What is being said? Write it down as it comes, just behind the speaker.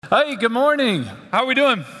Hey, good morning. How are we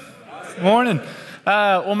doing? Morning.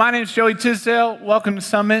 Well, my name is Joey Tisdale. Welcome to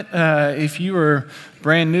Summit. If you are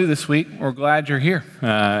brand new this week, we're glad you're here.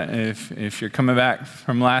 If you're coming back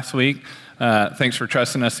from last week, thanks for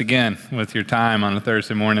trusting us again with your time on a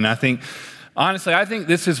Thursday morning. I think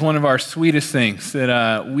this is one of our sweetest things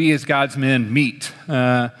that we as God's men meet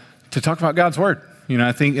to talk about God's Word. You know,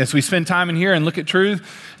 I think as we spend time in here and look at truth,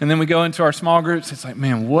 and then we go into our small groups, it's like,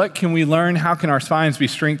 man, what can we learn? How can our spines be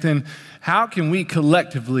strengthened? How can we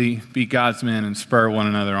collectively be God's men and spur one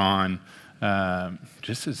another on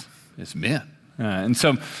just as men? And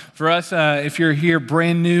so for us, if you're here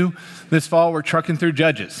brand new this fall, we're trucking through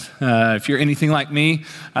Judges. If you're anything like me,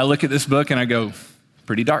 I look at this book and I go,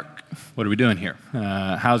 pretty dark. What are we doing here?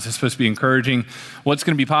 How is this supposed to be encouraging? What's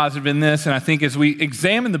going to be positive in this? And I think as we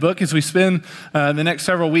examine the book, as we spend the next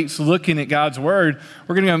several weeks looking at God's Word,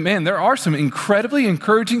 we're going to go, man, there are some incredibly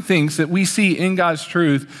encouraging things that we see in God's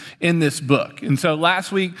truth in this book. And so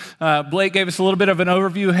last week, Blake gave us a little bit of an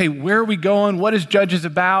overview. Hey, where are we going? What is Judges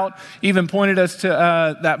about? Even pointed us to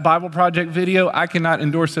that Bible Project video. I cannot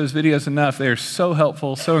endorse those videos enough. They are so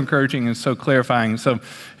helpful, so encouraging, and so clarifying. So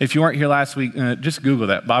if you weren't here last week, just Google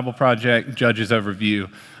that, Bible Project Judges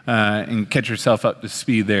Overview, and catch yourself up to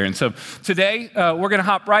speed there. And so today, we're going to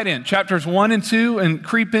hop right in, chapters 1 and 2, and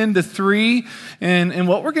creep into 3. And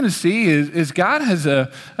what we're going to see is God has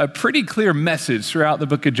a pretty clear message throughout the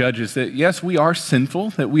book of Judges that, yes, we are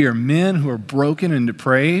sinful, that we are men who are broken and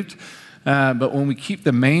depraved, but when we keep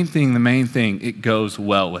the main thing, it goes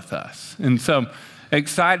well with us. And so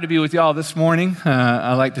excited to be with y'all this morning.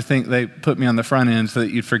 I like to think they put me on the front end so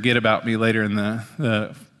that you'd forget about me later in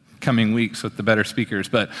the coming weeks with the better speakers,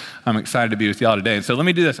 but I'm excited to be with y'all today. And so let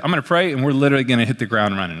me do this. I'm going to pray, and we're literally going to hit the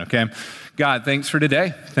ground running, okay? God, thanks for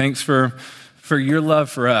today. Thanks for your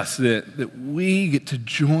love for us, that we get to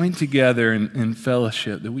join together in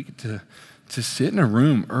fellowship, that we get to sit in a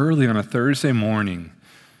room early on a Thursday morning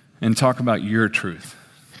and talk about your truth,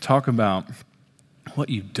 talk about what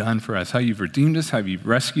you've done for us, how you've redeemed us, how you've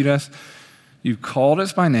rescued us. You've called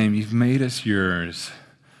us by name. You've made us yours.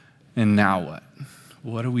 And now what?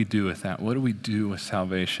 What do we do with that? What do we do with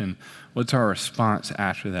salvation? What's our response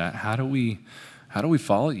after that? How do we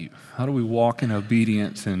follow you? How do we walk in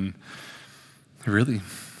obedience and really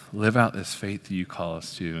live out this faith that you call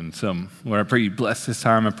us to? And so, Lord, I pray you bless this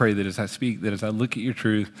time. I pray that as I speak, that as I look at your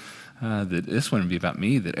truth, that this wouldn't be about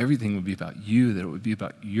me, that everything would be about you, that it would be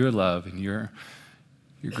about your love and your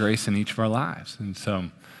grace in each of our lives. And so,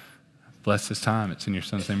 bless this time. It's in your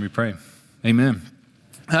Son's name we pray. Amen.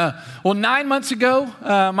 Well, 9 months ago,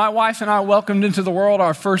 my wife and I welcomed into the world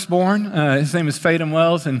our firstborn. His name is Faden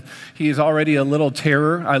Wells, and he is already a little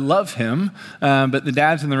terror. I love him, but the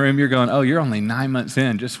dads in the room, you're going, oh, you're only 9 months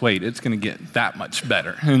in. Just wait. It's going to get that much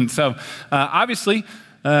better. And so, obviously,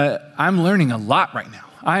 I'm learning a lot right now.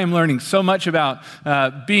 I am learning so much about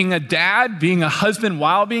being a dad, being a husband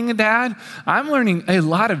while being a dad. I'm learning a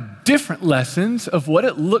lot of different lessons of what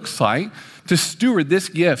it looks like to steward this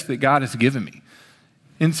gift that God has given me.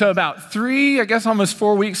 And so about 3, I guess almost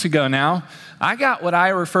 4 weeks ago now, I got what I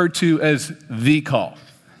refer to as the call.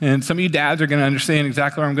 And some of you dads are going to understand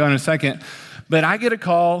exactly where I'm going in a second. But I get a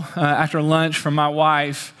call after lunch from my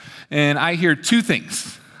wife, and I hear 2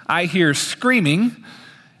 things. I hear screaming,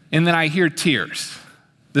 and then I hear tears.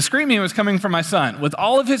 The screaming was coming from my son. With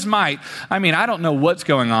all of his might, I mean, I don't know what's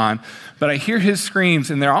going on, but I hear his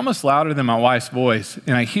screams, and they're almost louder than my wife's voice.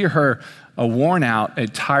 And I hear her, a worn out, a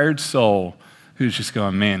tired soul, who's just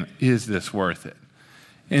going, man, is this worth it?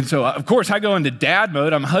 And so, of course, I go into dad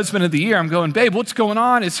mode. I'm husband of the year. I'm going, babe, what's going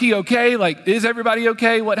on? Is he okay? Like, is everybody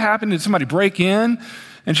okay? What happened? Did somebody break in?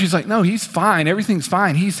 And she's like, no, he's fine. Everything's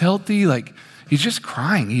fine. He's healthy. Like, he's just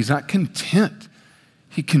crying. He's not content.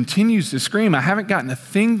 He continues to scream. I haven't gotten a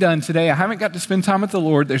thing done today. I haven't got to spend time with the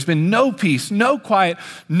Lord. There's been no peace, no quiet,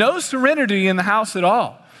 no serenity in the house at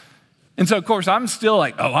all. And so, of course, I'm still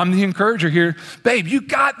like, oh, I'm the encourager here. Babe, you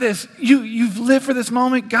got this. You've lived for this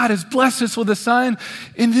moment. God has blessed us with a son,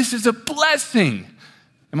 and this is a blessing.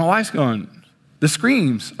 And my wife's going, the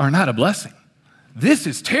screams are not a blessing. This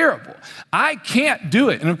is terrible. I can't do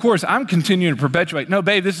it. And, of course, I'm continuing to perpetuate, no,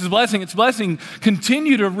 babe, this is a blessing. It's a blessing.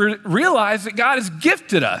 Continue to realize that God has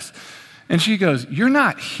gifted us. And she goes, you're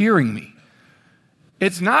not hearing me.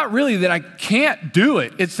 It's not really that I can't do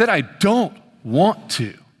it. It's that I don't want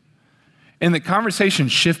to. And the conversation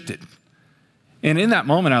shifted. And in that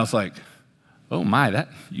moment, I was like, oh my,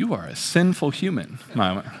 you are a sinful human,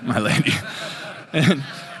 my lady. And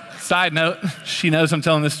side note, she knows I'm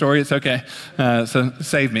telling this story. It's okay. So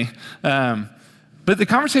save me. But the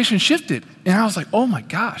conversation shifted. And I was like, oh my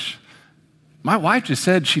gosh, my wife just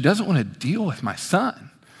said she doesn't want to deal with my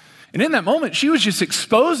son. And in that moment, she was just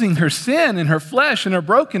exposing her sin and her flesh and her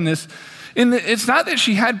brokenness. And it's not that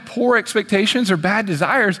she had poor expectations or bad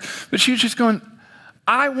desires, but she was just going,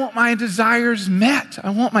 I want my desires met. I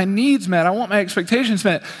want my needs met. I want my expectations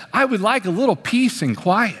met. I would like a little peace and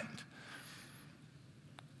quiet.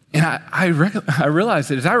 And I realized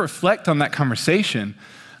that as I reflect on that conversation,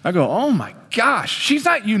 I go, oh my gosh, she's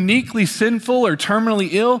not uniquely sinful or terminally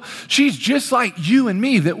ill. She's just like you and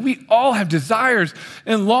me, that we all have desires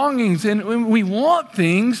and longings and we want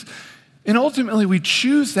things. And ultimately we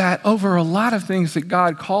choose that over a lot of things that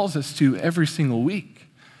God calls us to every single week.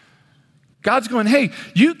 God's going, hey,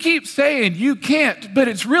 you keep saying you can't, but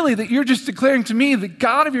it's really that you're just declaring to me, the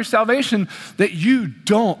God of your salvation, that you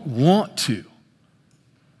don't want to.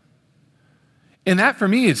 And that for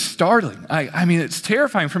me is startling. I mean, it's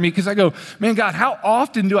terrifying for me because I go, man, God, how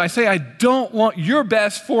often do I say I don't want your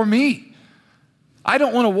best for me? I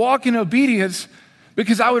don't want to walk in obedience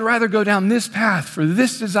because I would rather go down this path for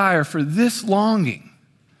this desire, for this longing.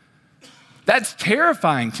 That's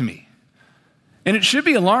terrifying to me. And it should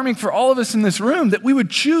be alarming for all of us in this room that we would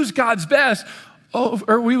choose God's best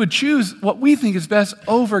or we would choose what we think is best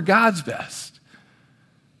over God's best.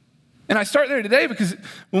 And I start there today because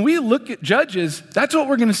when we look at Judges, that's what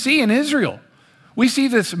we're going to see in Israel. We see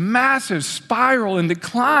this massive spiral and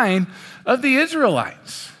decline of the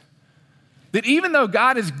Israelites. That even though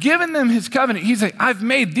God has given them his covenant, he's like, I've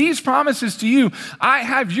made these promises to you. I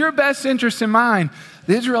have your best interest in mind.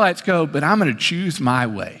 The Israelites go, but I'm going to choose my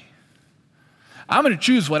way. I'm going to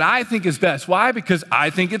choose what I think is best. Why? Because I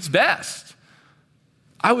think it's best.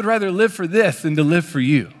 I would rather live for this than to live for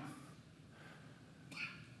you.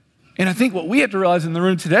 And I think what we have to realize in the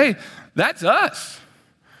room today, that's us.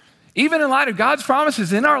 Even in light of God's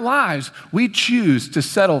promises in our lives, we choose to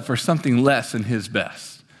settle for something less than his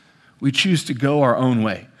best. We choose to go our own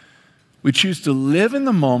way. We choose to live in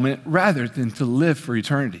the moment rather than to live for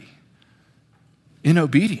eternity in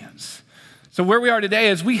obedience. So where we are today,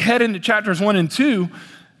 as we head into chapters 1 and 2,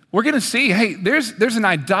 we're going to see, hey, there's an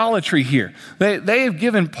idolatry here. They have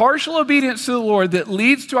given partial obedience to the Lord that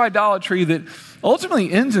leads to idolatry that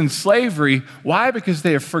ultimately ends in slavery. Why? Because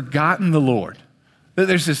they have forgotten the Lord. That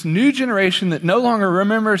there's this new generation that no longer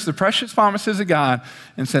remembers the precious promises of God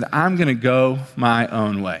and said, I'm going to go my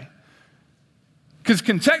own way. Because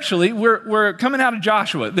contextually, we're coming out of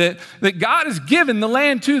Joshua, that God has given the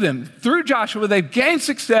land to them. Through Joshua, they've gained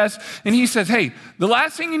success, and he says, hey, the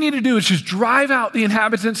last thing you need to do is just drive out the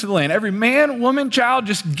inhabitants of the land. Every man, woman, child,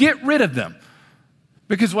 just get rid of them.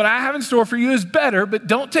 Because what I have in store for you is better, but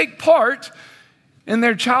don't take part in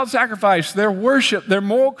their child sacrifice, their worship, their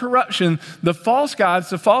moral corruption, the false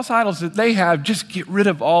gods, the false idols that they have. Just get rid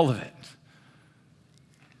of all of it.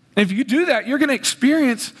 And if you do that, you're going to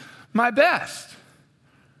experience my best.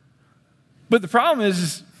 But the problem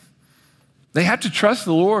is they have to trust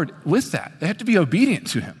the Lord with that. They have to be obedient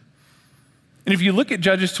to him. And if you look at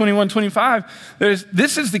Judges 21-25,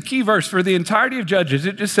 this is the key verse for the entirety of Judges.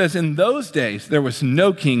 It just says, in those days, there was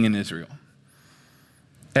no king in Israel.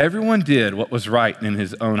 Everyone did what was right in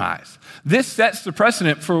his own eyes. This sets the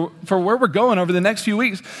precedent for where we're going over the next few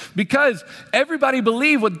weeks because everybody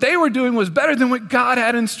believed what they were doing was better than what God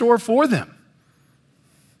had in store for them.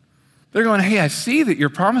 They're going, hey, I see that you're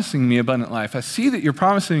promising me abundant life. I see that you're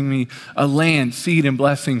promising me a land, seed, and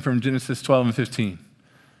blessing from Genesis 12 and 15.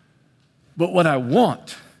 But what I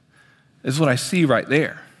want is what I see right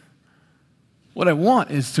there. What I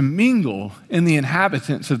want is to mingle in the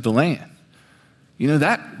inhabitants of the land. You know,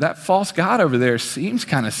 that false god over there seems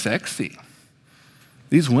kind of sexy.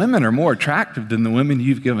 These women are more attractive than the women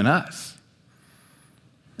you've given us.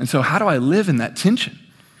 And so how do I live in that tension?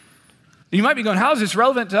 You might be going, how is this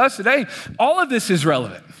relevant to us today? All of this is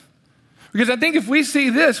relevant. Because I think if we see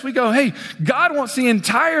this, we go, hey, God wants the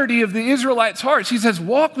entirety of the Israelites' hearts. He says,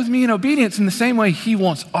 walk with me in obedience in the same way he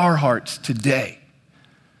wants our hearts today.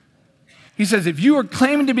 He says, if you are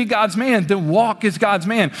claiming to be God's man, then walk as God's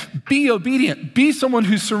man. Be obedient. Be someone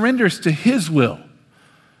who surrenders to his will.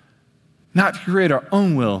 Not to create our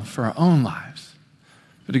own will for our own lives,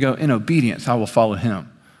 but to go in obedience, I will follow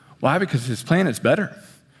him. Why? Because his plan is better.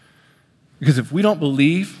 Because if we don't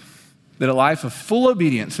believe that a life of full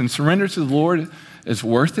obedience and surrender to the Lord is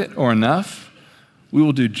worth it or enough, we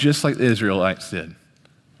will do just like the Israelites did.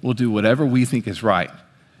 We'll do whatever we think is right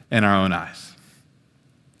in our own eyes.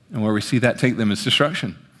 And where we see that take them is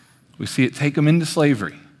destruction. We see it take them into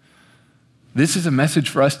slavery. This is a message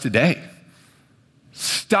for us today.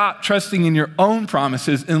 Stop trusting in your own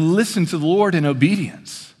promises and listen to the Lord in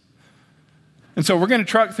obedience. And so we're going to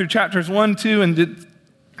truck through chapters 1, 2, and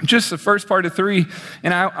just the first part of 3.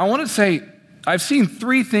 And I want to say, I've seen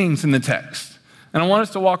 3 things in the text And I want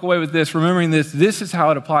us to walk away with this, remembering this. This is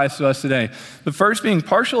how it applies to us today. The first being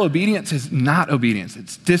partial obedience is not obedience,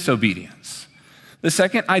 it's disobedience. The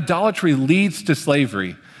second, idolatry leads to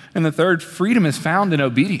slavery. And the third, freedom is found in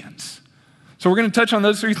obedience. So we're going to touch on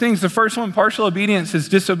those three things. The first one, partial obedience, is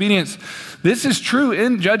disobedience. This is true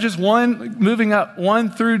in Judges 1, moving up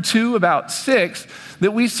 1 through 2, about 6,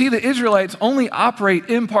 that we see the Israelites only operate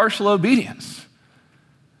in partial obedience.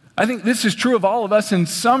 I think this is true of all of us in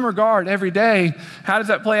some regard every day. How does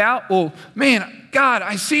that play out? Well, man, God,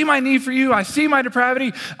 I see my need for you. I see my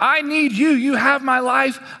depravity. I need you. You have my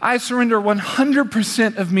life. I surrender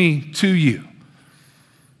 100% of me to you.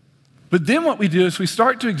 But then what we do is we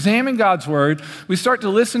start to examine God's word. We start to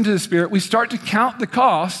listen to the Spirit. We start to count the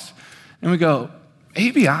costs. And we go,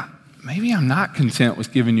 maybe I'm not content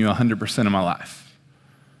with giving you 100% of my life.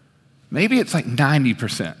 Maybe it's like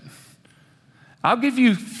 90%. I'll give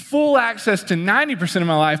you full access to 90% of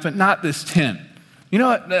my life, but not this 10. You know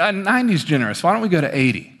what? 90 is generous. Why don't we go to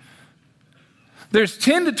 80? There's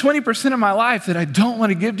 10 to 20% of my life that I don't want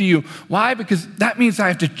to give to you. Why? Because that means I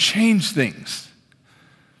have to change things.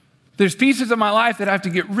 There's pieces of my life that I have to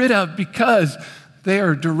get rid of because they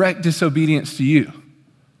are direct disobedience to you.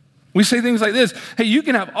 We say things like this: hey, you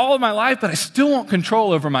can have all of my life, but I still want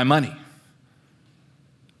control over my money.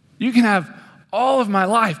 You can have all of my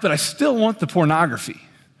life, but I still want the pornography.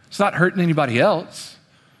 It's not hurting anybody else.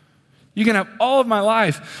 You can have all of my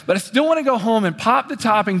life, but I still want to go home and pop the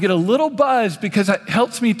top and get a little buzz because it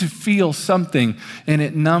helps me to feel something and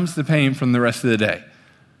it numbs the pain from the rest of the day.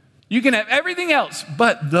 You can have everything else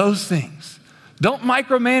but those things. Don't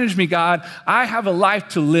micromanage me, God. I have a life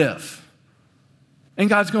to live. And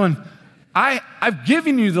God's going, I've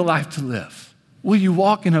given you the life to live. Will you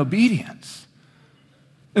walk in obedience?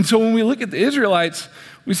 And so when we look at the Israelites,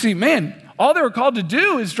 we see, man, all they were called to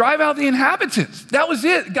do is drive out the inhabitants. That was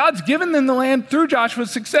it. God's given them the land through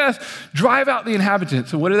Joshua's success. Drive out the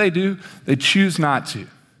inhabitants. So what do? They choose not to.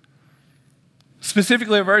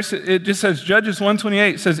 Specifically, a verse, it just says, Judges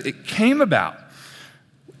 1:28 says, it came about.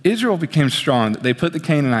 Israel became strong, that they put the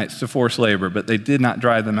Canaanites to forced labor, but they did not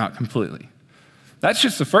drive them out completely. That's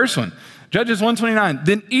just the first one. Judges 1:29,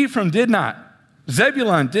 then Ephraim did not.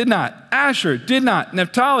 Zebulun did not. Asher did not.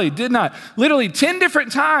 Naphtali did not. Literally 10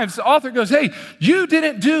 different times the author goes, hey, you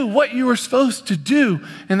didn't do what you were supposed to do.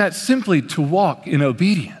 And that's simply to walk in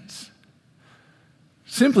obedience.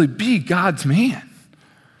 Simply be God's man.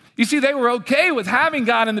 You see, they were okay with having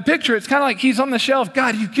God in the picture. It's kind of like he's on the shelf.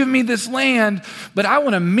 God, you've given me this land, but I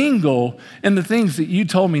want to mingle in the things that you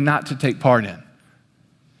told me not to take part in.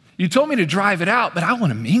 You told me to drive it out, but I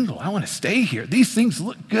want to mingle. I want to stay here. These things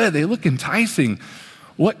look good. They look enticing.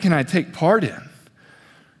 What can I take part in?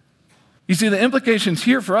 You see, the implications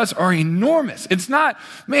here for us are enormous. It's not,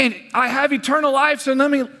 man, I have eternal life, so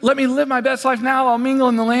let me live my best life now. I'll mingle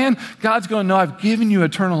in the land. God's going, no, I've given you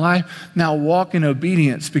eternal life. Now walk in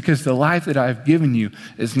obedience because the life that I've given you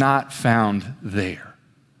is not found there.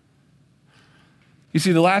 You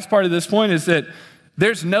see, the last part of this point is that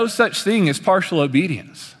there's no such thing as partial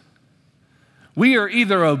obedience. We are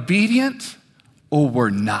either obedient or we're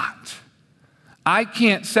not. I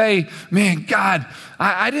can't say, man, God,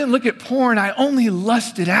 I didn't look at porn. I only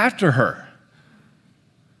lusted after her.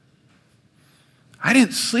 I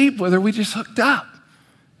didn't sleep with her. We just hooked up.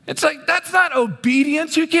 It's like, that's not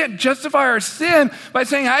obedience. You can't justify our sin by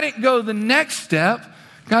saying, I didn't go the next step.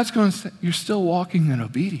 God's going to say, you're still walking in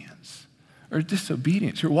obedience or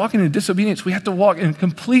disobedience. You're walking in disobedience. We have to walk in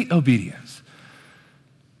complete obedience.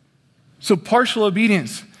 So partial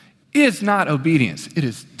obedience is not obedience. It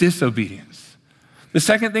is disobedience. The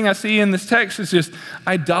second thing I see in this text is just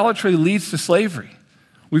idolatry leads to slavery.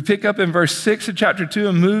 We pick up in verse 6 of chapter 2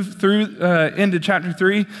 and move through into chapter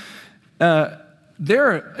 3.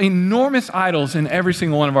 There are enormous idols in every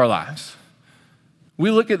single one of our lives.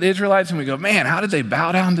 We look at the Israelites and we go, man, how did they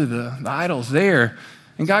bow down to the idols there?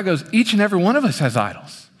 And God goes, each and every one of us has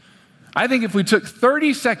idols. I think if we took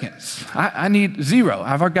 30 seconds, I need 0.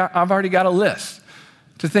 I've already got a list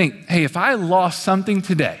to think, hey, if I lost something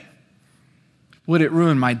today, would it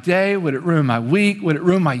ruin my day? Would it ruin my week? Would it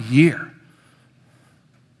ruin my year?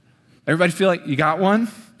 Everybody feel like you got one?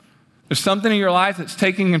 There's something in your life that's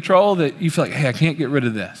taking control that you feel like, hey, I can't get rid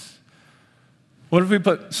of this. What if we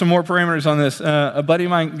put some more parameters on this? A buddy of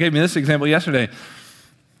mine gave me this example yesterday.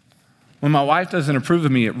 When my wife doesn't approve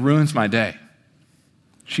of me, it ruins my day.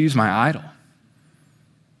 She's my idol.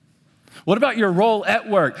 What about your role at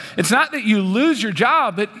work? It's not that you lose your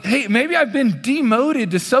job, but hey, maybe I've been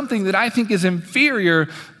demoted to something that I think is inferior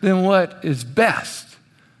than what is best.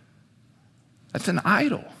 That's an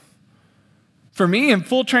idol. For me, in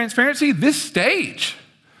full transparency, this stage.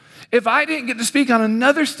 If I didn't get to speak on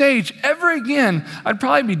another stage ever again, I'd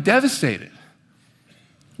probably be devastated.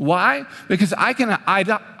 Why? Because I can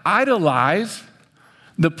idolize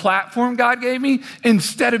the platform God gave me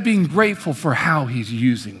instead of being grateful for how he's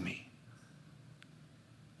using me.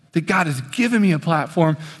 That God has given me a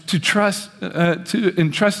platform to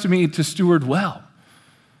entrust to me to steward well.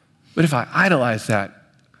 But if I idolize that,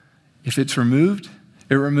 if it's removed,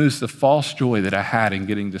 it removes the false joy that I had in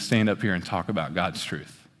getting to stand up here and talk about God's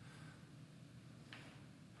truth.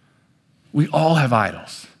 We all have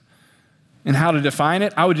idols. And how to define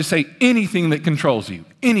it? I would just say anything that controls you.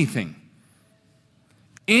 Anything.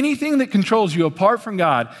 Anything that controls you apart from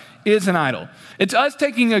God is an idol. It's us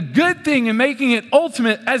taking a good thing and making it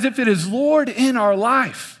ultimate as if it is Lord in our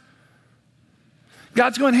life.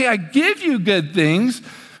 God's going, hey, I give you good things,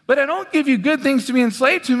 but I don't give you good things to be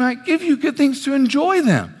enslaved to. I give you good things to enjoy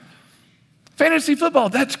them. Fantasy football,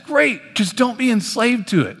 that's great. Just don't be enslaved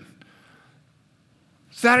to it.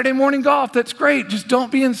 Saturday morning golf, that's great. Just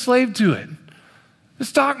don't be enslaved to it. The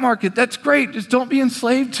stock market, that's great. Just don't be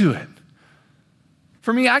enslaved to it.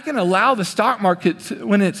 For me, I can allow the stock market,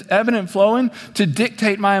 when it's ebbing and flowing, to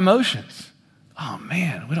dictate my emotions. Oh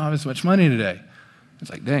man, we don't have as much money today.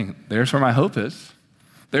 It's like, dang, there's where my hope is.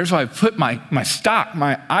 There's where I put my stock,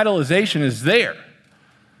 my idolization is there.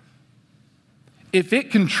 If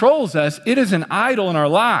it controls us, it is an idol in our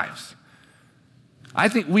lives. I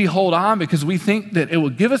think we hold on because we think that it will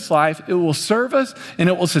give us life, it will serve us, and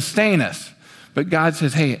it will sustain us. But God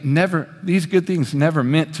says, hey, these good things never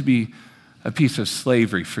meant to be a piece of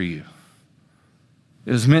slavery for you.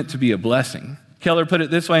 It was meant to be a blessing. Keller put it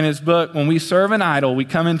this way in his book: when we serve an idol, we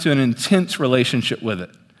come into an intense relationship with it,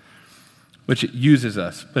 which it uses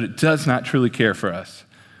us, but it does not truly care for us.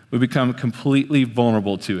 We become completely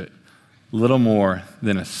vulnerable to it, little more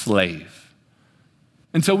than a slave.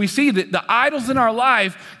 And so we see that the idols in our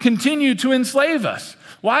life continue to enslave us.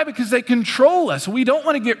 Why? Because they control us. We don't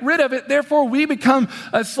want to get rid of it, therefore we become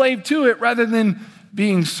a slave to it rather than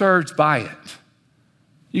being served by it.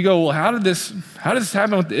 You go, well, how did this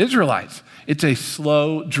happen with the Israelites? It's a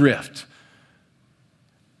slow drift.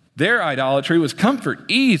 Their idolatry was comfort,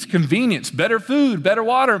 ease, convenience, better food, better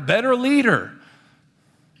water, better leader.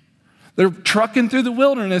 They're trucking through the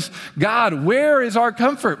wilderness. God, where is our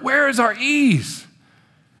comfort? Where is our ease?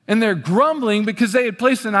 And they're grumbling because they had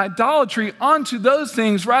placed an idolatry onto those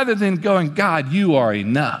things rather than going, God, you are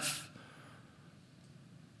enough.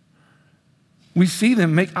 We see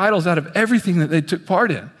them make idols out of everything that they took part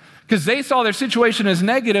in because they saw their situation as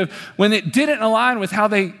negative when it didn't align with how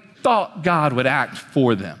they thought God would act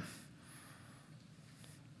for them.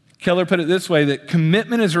 Keller put it this way, that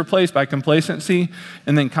commitment is replaced by complacency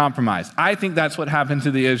and then compromise. I think that's what happened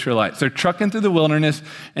to the Israelites. They're trucking through the wilderness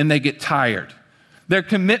and they get tired. Their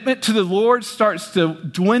commitment to the Lord starts to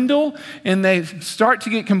dwindle and they start to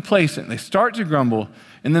get complacent. They start to grumble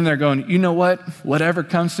and then they're going, you know what? Whatever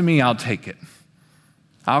comes to me, I'll take it.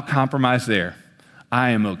 I'll compromise there.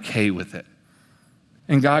 I am okay with it.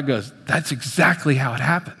 And God goes, that's exactly how it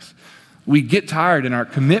happens. We get tired and our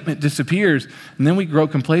commitment disappears, and then we grow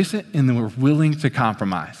complacent, and then we're willing to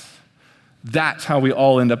compromise. That's how we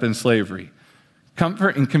all end up in slavery.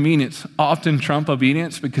 Comfort and convenience often trump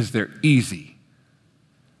obedience because they're easy.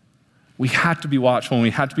 We have to be watchful and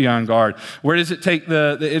we have to be on guard. Where does it take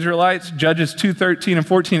the Israelites? Judges 2:13 and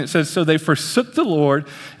 14, it says, so they forsook the Lord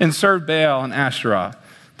and served Baal and Ashtaroth.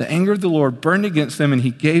 The anger of the Lord burned against them, and he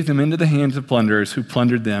gave them into the hands of plunderers who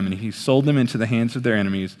plundered them, and he sold them into the hands of their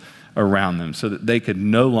enemies around them so that they could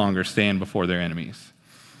no longer stand before their enemies.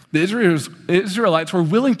 The Israelites were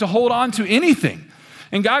willing to hold on to anything.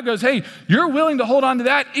 And God goes, hey, you're willing to hold on to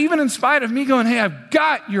that even in spite of me going, hey, I've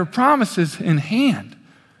got your promises in hand.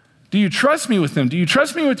 Do you trust me with them? Do you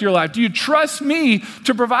trust me with your life? Do you trust me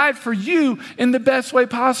to provide for you in the best way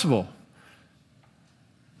possible?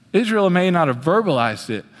 Israel may not have verbalized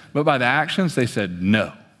it, but by the actions, they said,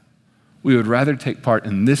 no. We would rather take part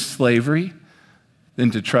in this slavery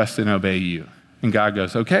than to trust and obey you. And God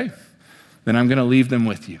goes, okay, then I'm going to leave them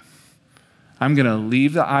with you. I'm going to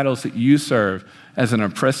leave the idols that you serve as an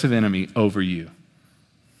oppressive enemy over you.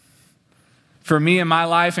 For me in my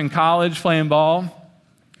life in college playing ball,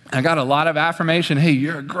 I got a lot of affirmation. Hey,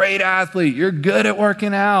 you're a great athlete. You're good at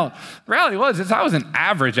working out. The reality was I was an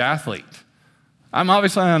average athlete. I'm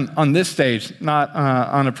obviously on this stage, not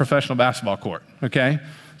on a professional basketball court, okay?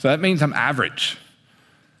 So that means I'm average.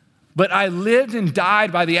 But I lived and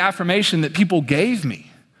died by the affirmation that people gave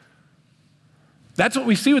me. That's what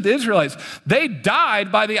we see with the Israelites. They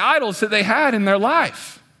died by the idols that they had in their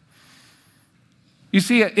life. You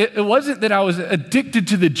see, it wasn't that I was addicted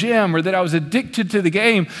to the gym or that I was addicted to the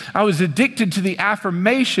game. I was addicted to the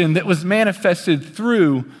affirmation that was manifested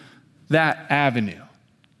through that avenue.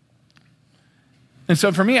 And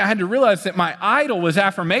so for me, I had to realize that my idol was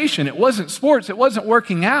affirmation. It wasn't sports. It wasn't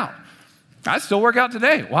working out. I still work out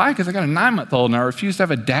today. Why? Because I got a 9-month-old and I refuse to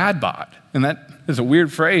have a dad bod. And that is a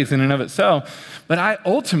weird phrase in and of itself. But I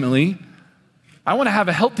want to have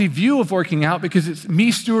a healthy view of working out because it's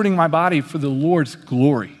me stewarding my body for the Lord's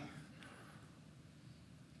glory.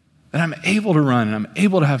 That I'm able to run and I'm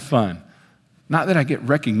able to have fun. Not that I get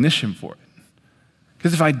recognition for it.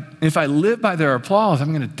 Because if I live by their applause, I'm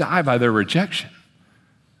going to die by their rejection.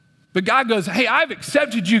 But God goes, hey, I've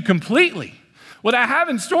accepted you completely. What I have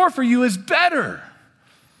in store for you is better.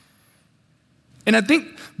 And I think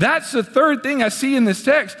that's the third thing I see in this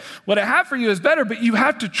text. What I have for you is better, but you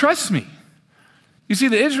have to trust me. You see,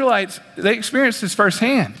 the Israelites, they experienced this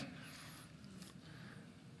firsthand.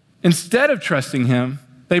 Instead of trusting him,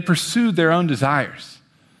 they pursued their own desires.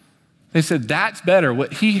 They said, that's better.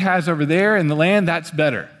 What he has over there in the land, that's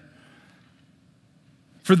better.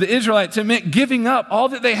 For the Israelites, it meant giving up all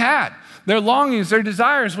that they had, their longings, their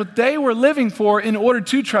desires, what they were living for in order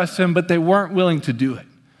to trust him, but they weren't willing to do it.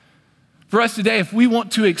 For us today, if we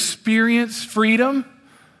want to experience freedom,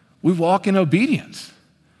 we walk in obedience.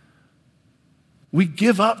 We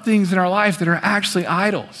give up things in our life that are actually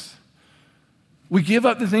idols. We give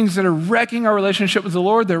up the things that are wrecking our relationship with the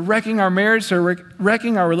Lord. They're wrecking our marriage. They're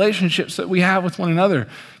wrecking our relationships that we have with one another.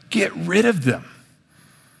 Get rid of them.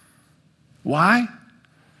 Why?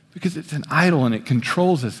 Because it's an idol and it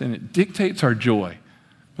controls us and it dictates our joy.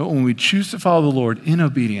 But when we choose to follow the Lord in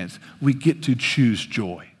obedience, we get to choose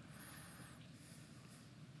joy.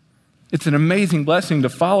 It's an amazing blessing to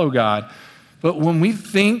follow God. But when we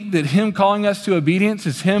think that him calling us to obedience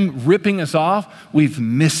is him ripping us off, we've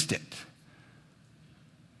missed it.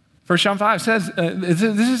 1 John 5 says this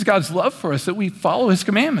is God's love for us, that we follow his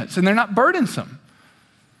commandments, and they're not burdensome.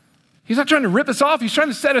 He's not trying to rip us off. He's trying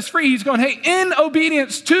to set us free. He's going, hey, in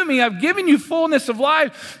obedience to me, I've given you fullness of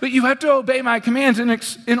life, but you have to obey my commands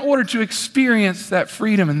in order to experience that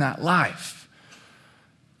freedom and that life.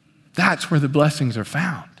 That's where the blessings are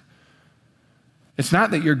found. It's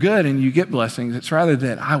not that you're good and you get blessings. It's rather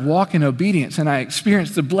that I walk in obedience and I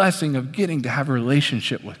experience the blessing of getting to have a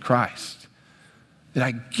relationship with Christ, that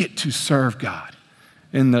I get to serve God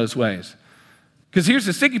in those ways. Because here's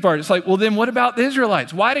the sticky part. It's like, well, then what about the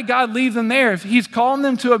Israelites? Why did God leave them there? If he's calling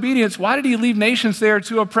them to obedience, why did he leave nations there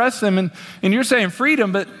to oppress them? And you're saying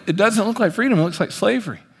freedom, but it doesn't look like freedom. It looks like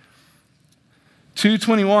slavery.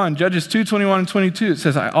 2:21, Judges 2:21 and 22, it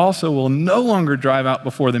says, I also will no longer drive out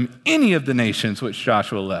before them any of the nations which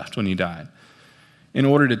Joshua left when he died, in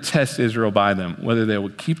order to test Israel by them, whether they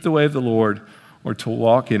would keep the way of the Lord or to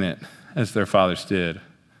walk in it as their fathers did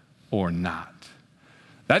or not.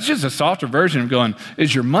 That's just a softer version of going,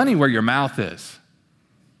 is your money where your mouth is?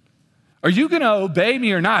 Are you going to obey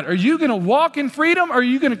me or not? Are you going to walk in freedom or are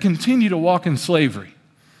you going to continue to walk in slavery?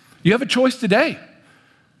 You have a choice today.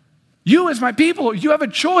 You as my people, you have a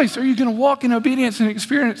choice. Are you going to walk in obedience and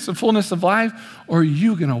experience the fullness of life, or are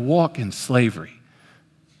you going to walk in slavery?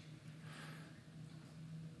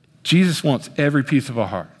 Jesus wants every piece of our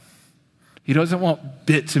heart. He doesn't want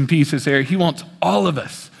bits and pieces there. He wants all of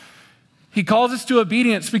us. He calls us to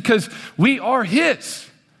obedience because we are his.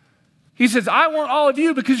 He says, I want all of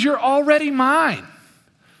you because you're already mine.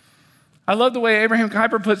 I love the way Abraham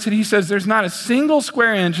Kuyper puts it. He says, there's not a single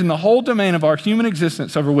square inch in the whole domain of our human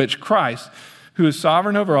existence over which Christ, who is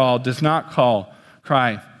sovereign over all, does not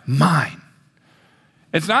cry, mine.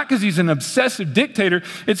 It's not because he's an obsessive dictator.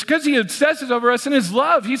 It's because he obsesses over us in his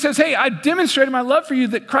love. He says, hey, I demonstrated my love for you,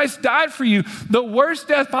 that Christ died for you, the worst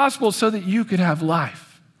death possible, so that you could have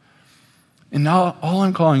life. And now all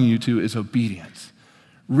I'm calling you to is obedience.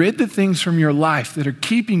 Rid the things from your life that are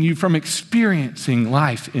keeping you from experiencing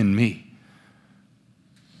life in me.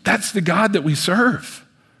 That's the God that we serve.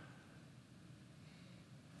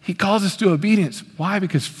 He calls us to obedience. Why?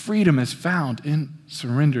 Because freedom is found in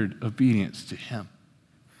surrendered obedience to him.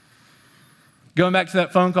 Going back to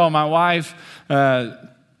that phone call, my wife,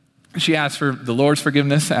 she asked for the Lord's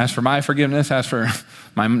forgiveness, asked for my forgiveness, asked for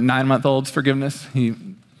my 9-month-old's forgiveness. He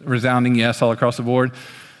resounding yes all across the board.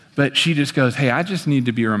 But she just goes, hey, I just need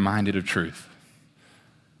to be reminded of truth.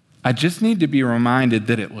 I just need to be reminded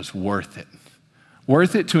that it was worth it.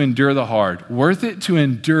 Worth it to endure the hard. Worth it to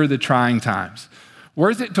endure the trying times.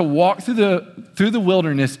 Worth it to walk through the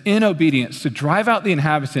wilderness in obedience, to drive out the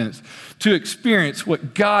inhabitants, to experience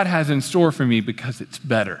what God has in store for me because it's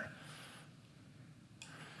better.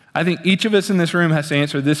 I think each of us in this room has to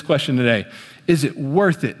answer this question today. Is it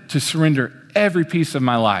worth it to surrender every piece of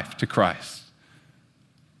my life to Christ?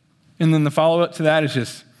 And then the follow-up to that is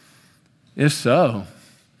just, if so,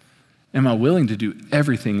 am I willing to do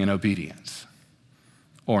everything in obedience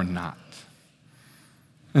or not?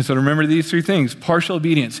 And so remember these three things. Partial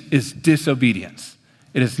obedience is disobedience.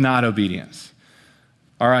 It is not obedience.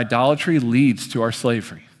 Our idolatry leads to our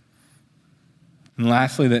slavery. And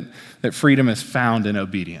lastly, that freedom is found in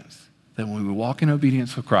obedience. That when we walk in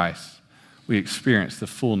obedience with Christ, we experience the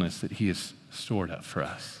fullness that he has stored up for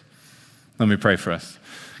us. Let me pray for us.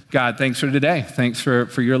 God, thanks for today. Thanks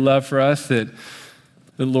for your love for us, that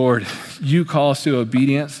Lord, you call us to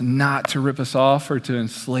obedience, not to rip us off or to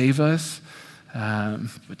enslave us,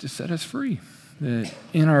 but to set us free. That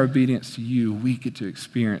in our obedience to you, we get to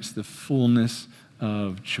experience the fullness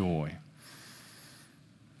of joy.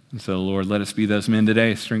 And so, Lord, let us be those men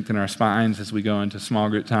today, strengthen our spines as we go into small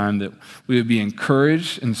group time, that we would be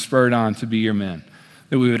encouraged and spurred on to be your men,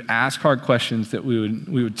 that we would ask hard questions, that we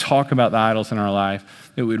would talk about the idols in our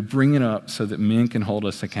life, that we would bring it up so that men can hold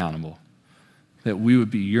us accountable, that we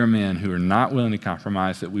would be your men who are not willing to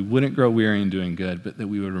compromise, that we wouldn't grow weary in doing good, but that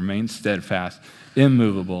we would remain steadfast,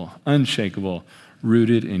 immovable, unshakable,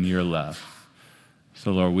 rooted in your love.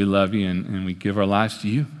 So, Lord, we love you and we give our lives to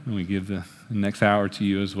you, and we give the next hour to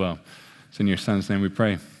you as well. It's in your Son's name we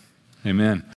pray. Amen.